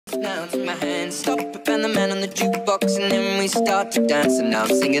Now take my hand, stop it, and the man on the jukebox, and then we start to dance. And now I'm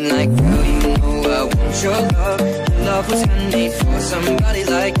singing like, girl, you know I want your love. Your love was handmade for somebody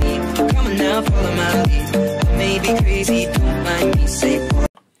like me. Come on now, follow my lead. I may be crazy, don't mind me, say.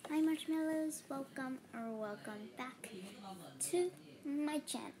 Hi marshmallows, welcome back to my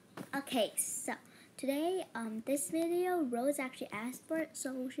channel. Okay, so today this video Rose actually asked for it,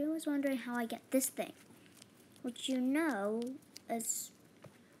 so she was wondering how I get this thing, which you know is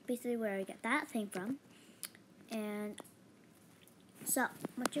basically where I get that thing from. And so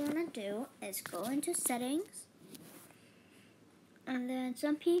what you want to do is go into settings, and then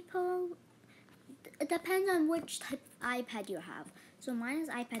some people, it depends on which type of iPad you have. So mine is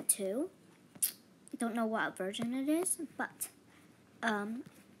iPad 2. I don't know what version it is, but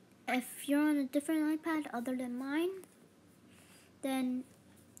if you're on a different iPad other than mine, then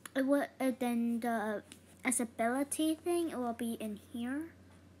it would then the accessibility thing, it will be in here.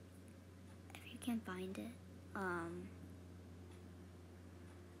 If you can't find it,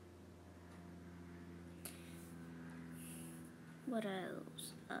 what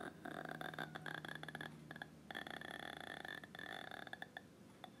else?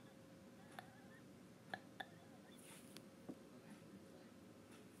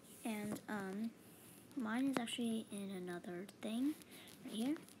 And mine is actually in another thing right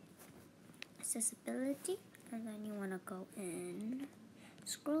here, accessibility, and then you want to go in,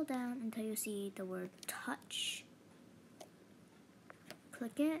 scroll down until you see the word touch,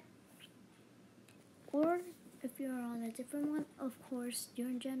 click it. Or if you're on a different one, of course you're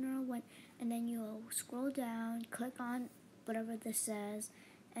in general one, and then you'll scroll down, click on whatever this says,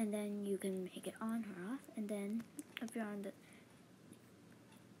 and then you can make it on or off. And then if you're on the,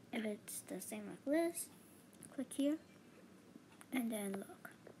 if it's the same like this, click here, and then look,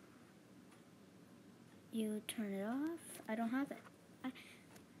 you turn it off. I don't have it.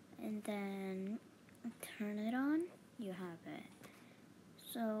 And then turn it on, you have it.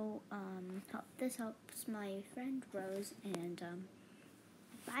 So this helps my friend Rose, and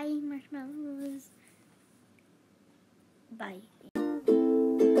bye marshmallows. Bye.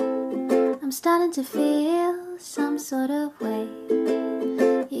 I'm starting to feel some sort of way.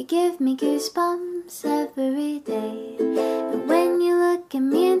 You give me goosebumps every day. And when you look at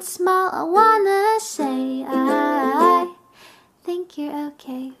me and smile, I wanna say I think you're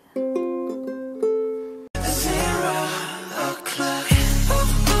okay.